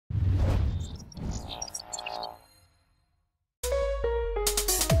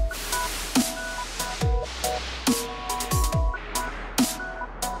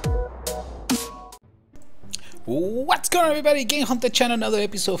What's going on, everybody? GameHuntah channel, another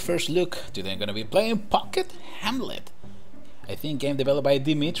episode, first look. Today I'm gonna be playing Pocket Hamlet. I think game developed by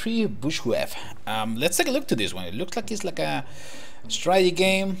Dmitry Bushwev. Let's take a look to this one. It looks like it's like a strategy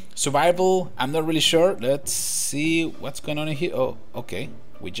game, survival. I'm not really sure. Let's see what's going on in here. Oh, okay.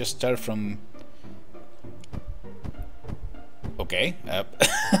 We just start from. Okay.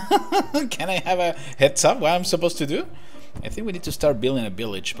 Can I have a heads up what I'm supposed to do? I think we need to start building a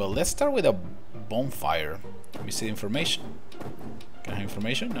village, but let's start with a bonfire. Let me see information. Can I have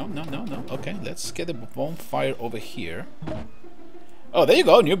information? No. Okay, let's get the bonfire over here. Oh, there you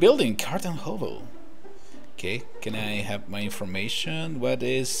go, new building, cart and hovel. Okay, can I have my information? What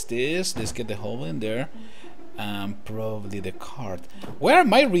is this? Let's get the hovel in there. Probably the cart. Where are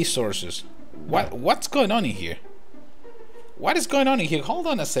my resources? What's going on in here? What is going on in here? Hold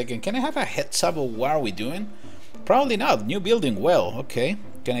on a second. Can I have a heads up of what are we doing? Probably not. New building. Well, okay.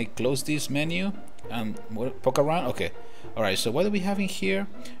 Can I close this menu and poke around? Okay. All right. So what do we have in here?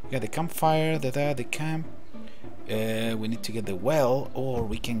 We got the campfire. The camp. We need to get the well, or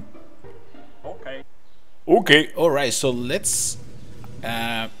we can. Okay. Okay. All right. So let's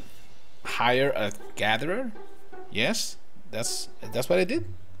hire a gatherer. Yes. That's what I did.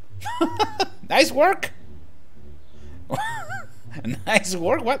 Nice work. Nice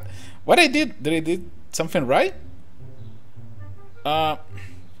work. What I did? Did I did something right?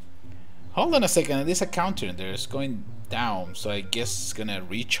 Hold on a second. There's a counter there. It's going down, so I guess it's gonna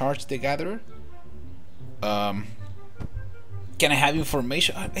recharge the gatherer. Can I have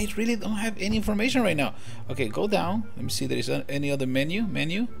information? I really don't have any information right now. Okay, go down. Let me see. There is any other menu?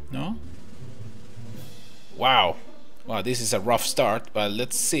 No. Wow. This is a rough start, but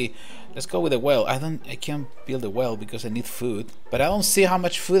let's see. Let's go with the well. I can't build a well because I need food, but I don't see how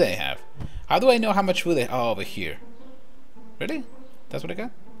much food I have. How do I know how much food I have? Oh, over here. Really? That's what I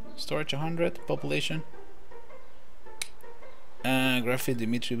got? Storage 100, population. Graphic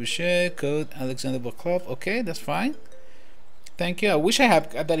Dmitry Boucher, code Alexander Boklov. Okay, that's fine. Thank you. I wish I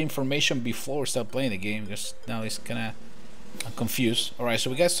had got that information before I start playing the game, because now it's kinda I'm confused. Alright, so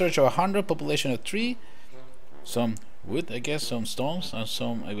we got storage of 100, population of 3, some wood, I guess, some stones, and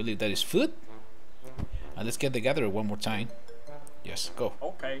some, I believe that is food. And let's get the gatherer one more time. Yes, go.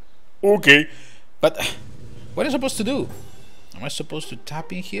 Okay. But what am I supposed to do? Am I supposed to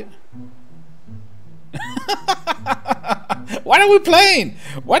tap in here? What are we playing?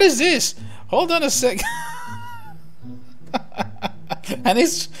 What is this? Hold on a sec. and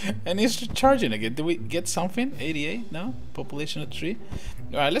it's charging again. Do we get something? 88? No? Population of 3.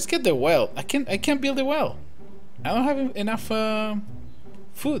 Alright, let's get the well. I can't build a well. I don't have enough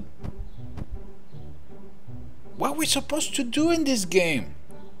food. What are we supposed to do in this game?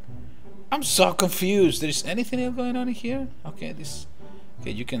 I'm so confused. There's anything else going on in here? Okay,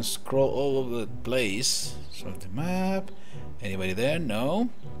 okay, you can scroll all over the place. Sort of the map. Anybody there? No.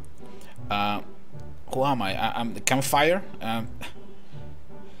 Who am I? I'm the campfire. I'm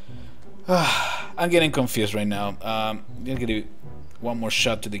getting confused right now. I'm gonna give one more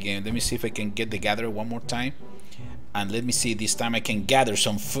shot to the game. Let me see if I can get the gatherer one more time. And let me see this time I can gather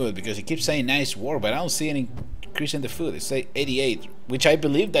some food, because it keeps saying nice work, but I don't see any increase in the food. It say 88, which I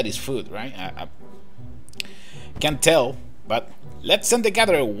believe that is food, right? I can't tell, but let's send the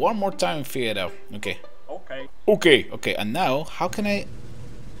gatherer one more time and figure it out. Okay. And now, how can I?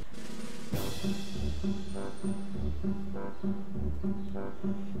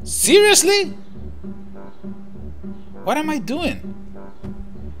 Seriously? What am I doing?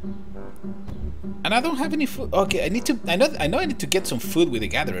 And I don't have any food. Okay, I know I need to get some food with the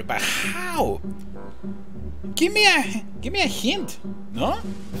gatherer, but how? Give me a hint. No?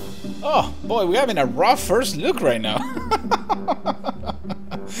 Oh boy, we're having a rough first look right now.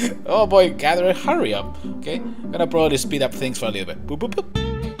 Oh boy, gatherer, hurry up. Okay, I'm gonna probably speed up things for a little bit. Boop, boop, boop.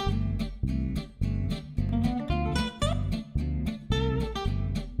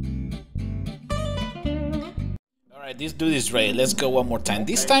 This dude is ready. Let's go one more time.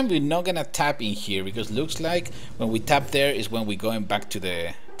 This time we're not gonna tap in here, because looks like when we tap there is when we're going back to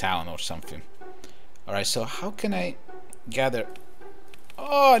the town or something. Alright, so how can I gather?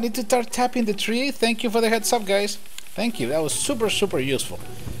 Oh, I need to start tapping the tree. Thank you for the heads up, guys. Thank you. That was super useful.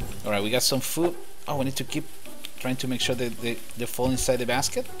 Alright, we got some food. Oh, we need to keep trying to make sure that they fall inside the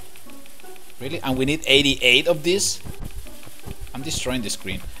basket. Really? And we need 88 of this. I'm destroying the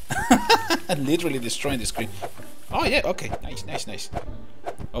screen. Literally destroying the screen. Oh yeah, okay, nice.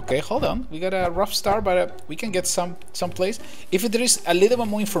 Okay, hold on. We got a rough start, but we can get some place. If there is a little bit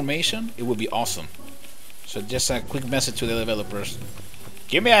more information, it would be awesome. So just a quick message to the developers.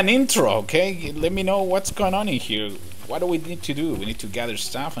 Give me an intro, okay? Let me know what's going on in here. What do we need to do? We need to gather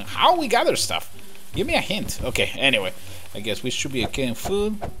stuff, and how we gather stuff. Give me a hint. Okay, anyway. I guess we should be okay in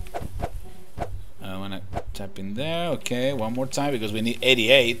food. I wanna tap in there. Okay, one more time because we need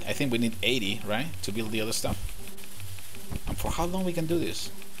 88. I think we need 80, right? To build the other stuff. And for how long we can do this?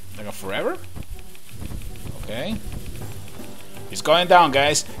 Like forever? Okay. It's going down,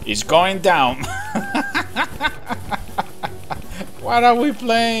 guys. It's going down. What are we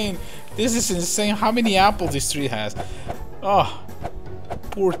playing? This is insane. How many apples this tree has? Oh,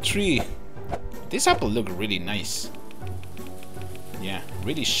 poor tree. This apple look really nice. Yeah,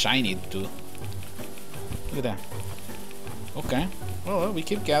 really shiny too. Look at that. Okay. Well, we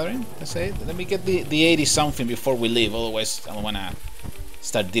keep gathering. Let's say. Let me get the 80 something before we leave. Otherwise, I don't wanna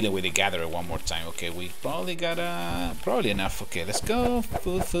start dealing with the gatherer one more time. Okay, we probably got probably enough. Okay, let's go.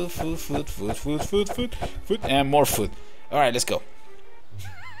 Food, food, food, food, food, food, food, food, food, and more food. All right, let's go.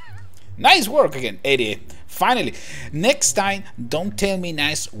 Nice work again, 88. Finally. Next time, don't tell me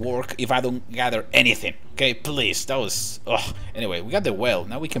nice work if I don't gather anything. Okay, please. That was. Oh. Anyway, we got the well.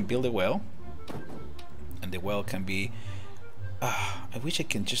 Now we can build a well, and the well can be. I wish I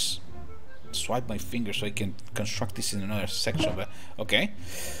can just swipe my finger so I can construct this in another section. But okay,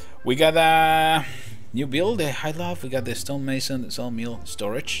 we got a new build, the high loft. We got the stonemason, sawmill,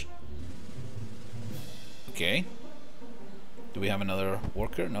 storage. Okay. Do we have another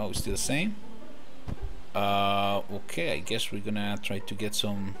worker? No, it's still the same. Okay, I guess we're gonna try to get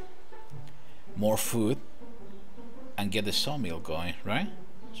some more food and get the sawmill going, right?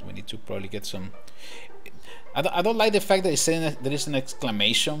 So we need to probably get some. I don't like the fact that it's saying that there is an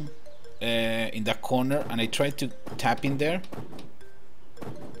exclamation in that corner, and I tried to tap in there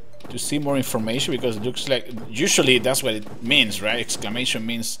to see more information because it looks like usually that's what it means, right? Exclamation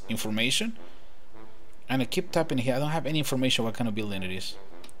means information. And I keep tapping here. I don't have any information what kind of building it is.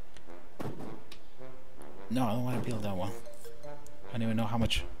 No, I don't want to build that one. I don't even know how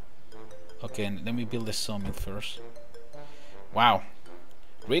much. Okay, let me build the sawmill first. Wow.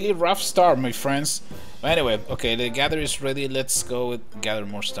 Really rough start, my friends. But anyway, okay, the gather is ready. Let's go gather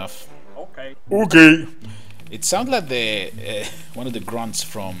more stuff. Okay. Okay. It sounds like the one of the grunts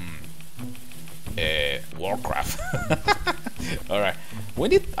from Warcraft. Alright. We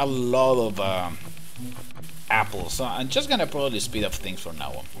need a lot of apples, so I'm just gonna probably speed up things from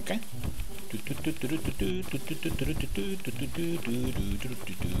now on, okay?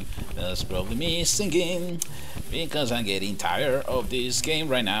 That's probably me singing because I'm getting tired of this game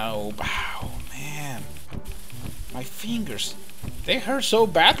right now. Wow, man, my fingers, they hurt so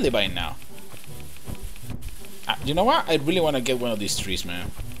badly by now. You know what? I really want to get one of these trees,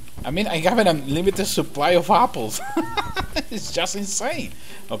 man. I mean, I have an unlimited supply of apples. It's just insane.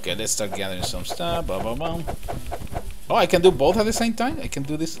 Okay, let's start gathering some stuff. Oh, I can do both at the same time? I can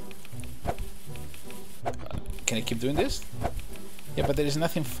do this. Can I keep doing this? Yeah, but there is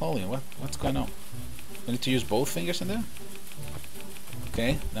nothing falling. What's going on? I need to use both fingers in there?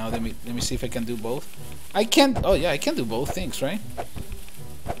 Okay, now let me see if I can do both. I can. Oh yeah, I can do both things, right?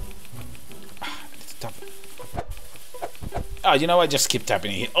 Oh, you know what? Just keep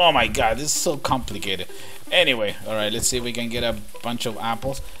tapping it. Oh my god, this is so complicated. Anyway, alright, let's see if we can get a bunch of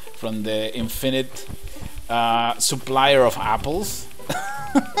apples from the infinite supplier of apples.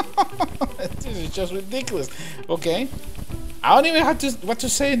 This is just ridiculous. Okay. I don't even have what to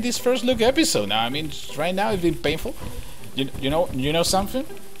say in this first look episode now. I mean, right now it's been painful. You know something?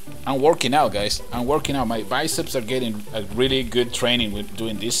 I'm working out, guys. I'm working out. My biceps are getting a really good training with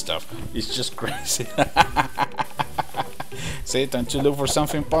doing this stuff. It's just crazy. Say time to look for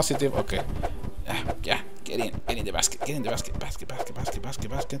something positive. Okay. Yeah, get in the basket. Get in the basket.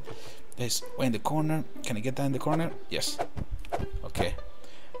 Basket. There's way in the corner. Can I get that in the corner? Yes. Okay.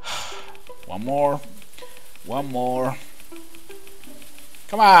 One more.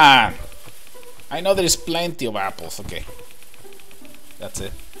 Come on. I know there is plenty of apples. Okay. That's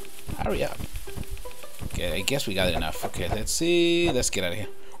it. Hurry up. Okay, I guess we got enough. Okay, let's see. Let's get out of here.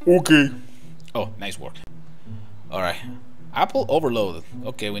 Okay. Oh, nice work. Alright. Apple overloaded.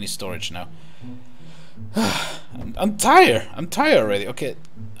 Okay, we need storage now. I'm tired. I'm tired already. Okay.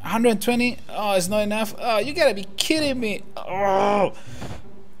 120. Oh, it's not enough. Oh, you gotta be kidding me. Oh.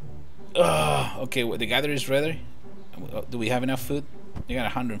 Okay, the gather is ready. Do we have enough food? You got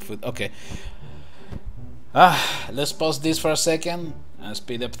 100 food. Okay. Let's pause this for a second and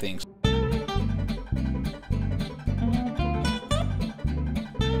speed up things.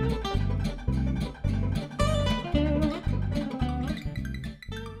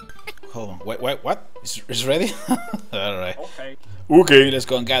 Hold on. Wait, what? It's ready? Alright. Okay, let's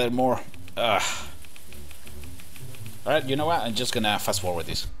go and gather more. Alright, you know what? I'm just gonna fast forward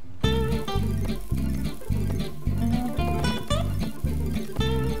this.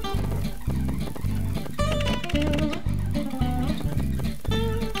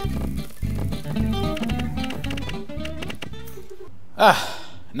 Ah,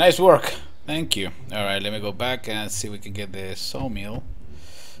 nice work. Thank you. Alright, let me go back and see if we can get the sawmill.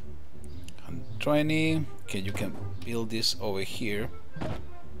 120. Okay, you can build this over here.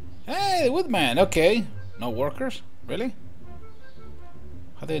 Hey, the woodman. Okay. No workers? Really?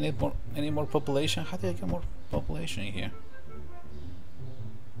 How do I need more? Any more population? How do I get more population in here?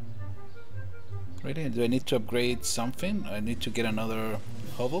 Really? Do I need to upgrade something? I need to get another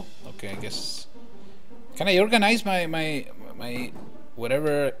hovel? Okay, I guess. Can I organize my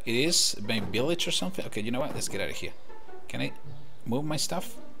whatever it is, my village or something? Okay, you know what? Let's get out of here. Can I move my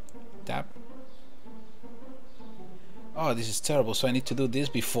stuff? Tap. Oh, this is terrible. So I need to do this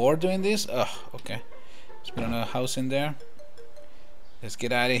before doing this? Oh, okay. Let's put another house in there. Let's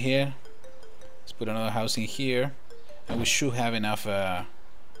get out of here. Let's put another house in here. And we should have enough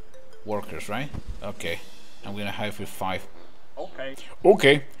workers, right? Okay. I'm gonna hire for 5. Okay.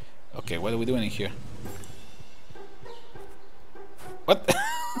 Okay. Okay, what are we doing in here? What?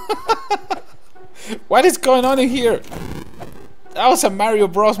 What is going on in here? That was a Mario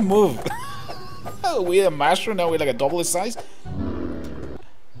Bros move. We had a mushroom, now we're like a double the size.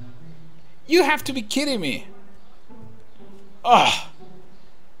 You have to be kidding me. Oh.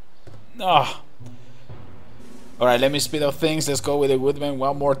 Oh. Alright, let me speed up things. Let's go with the woodman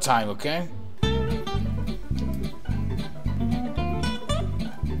one more time, okay?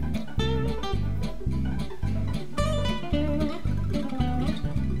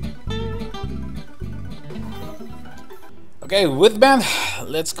 Okay, woodman,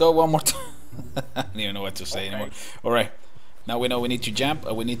 let's go one more time. I don't even know what to say anymore. Alright, now we know we need to jump.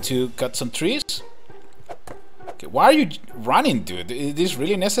 We need to cut some trees. Okay, why are you running, dude? Is this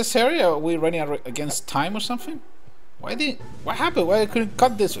really necessary? Are we running against time or something? What happened? Why I couldn't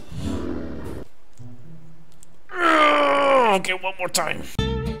cut this? Okay, one more time.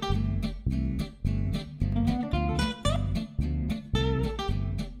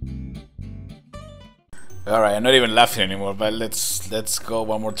 Alright, I'm not even laughing anymore, but let's go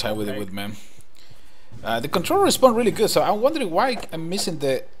one more time with the woodman. The controller responds really good, so I'm wondering why I'm missing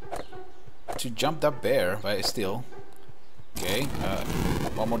the to jump that bear, but still. Okay,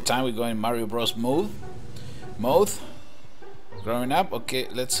 one more time. We're going Mario Bros mode. Growing up. Okay,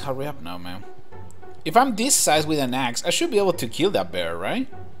 let's hurry up now, man. If I'm this size with an axe, I should be able to kill that bear, right?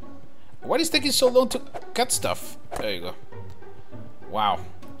 What is taking so long to cut stuff? There you go. Wow.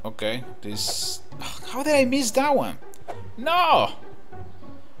 Okay, this. How did I miss that one? No!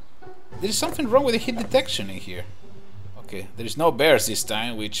 There's something wrong with the hit detection in here. Okay, there's no bears this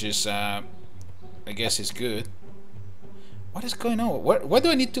time, which is, I guess is good. What is going on? What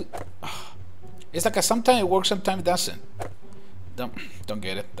do I need to... It's like sometimes it works, sometimes it doesn't. Don't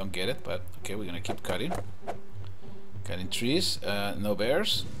get it, but okay, we're gonna keep cutting. Cutting trees, no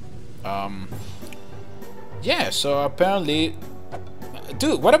bears. Yeah, so apparently...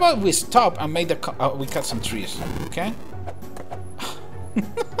 Dude, what about we stop and make the we cut some trees, okay?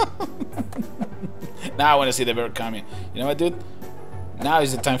 Now I want to see the bear coming. You know what, dude? Now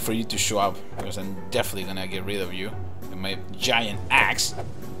is the time for you to show up, because I'm definitely gonna get rid of you with my giant axe.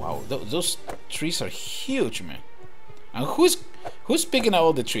 Wow, those trees are huge, man. And who's picking up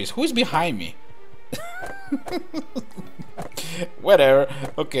all the trees? Who's behind me? Whatever.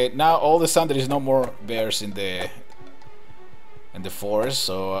 Okay, now all of a sudden there is no more bears in the forest,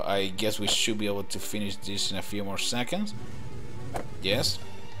 so I guess we should be able to finish this in a few more seconds. Yes.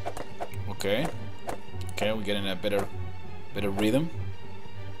 Okay. Okay, we're getting a better rhythm.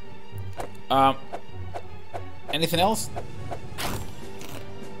 Anything else?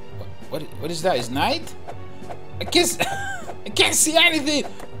 What is that? Is night? I can't see anything.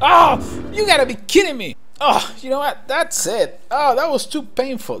 Oh, you gotta be kidding me. Oh, you know what? That's it. Oh, that was too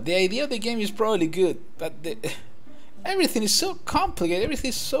painful. The idea of the game is probably good, but everything is so complicated. Everything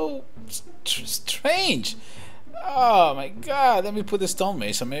is so strange. Oh my god. Let me put the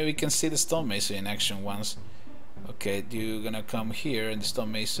stonemason. Maybe we can see the stonemason in action once. Okay, you're gonna come here in the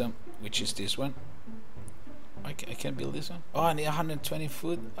stonemason, which is this one. I can't build this one. Oh, I need 120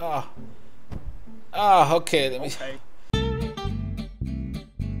 foot. Oh. Oh, okay. Let me. Okay.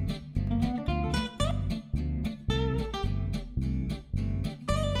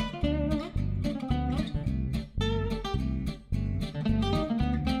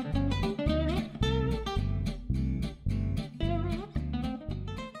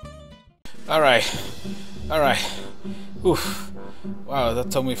 Alright. Oof. Wow,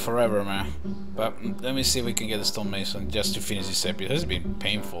 that took me forever, man. But let me see if we can get the stonemason just to finish this episode. This has been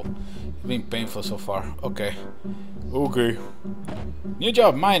painful. It's been painful so far. Okay. Okay. New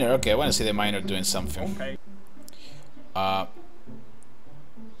job, miner. Okay, I want to see the miner doing something. Okay.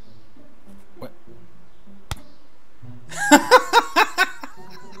 What?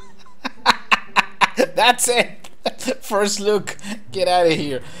 That's it. First look. Get out of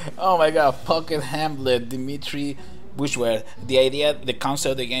here. Oh my god. Pocket Hamlet, Dimitri Bushware. The idea, the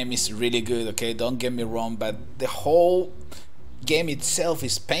concept of the game is really good. Okay, don't get me wrong, but the whole game itself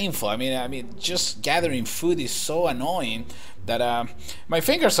is painful. I mean, just gathering food is so annoying that my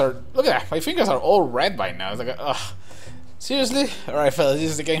fingers are. Look at that. My fingers are all red by now. It's like, ugh. Seriously? All right, fellas. This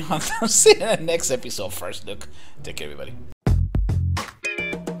is the Game Hunter. See you in the next episode. First look. Take care, everybody.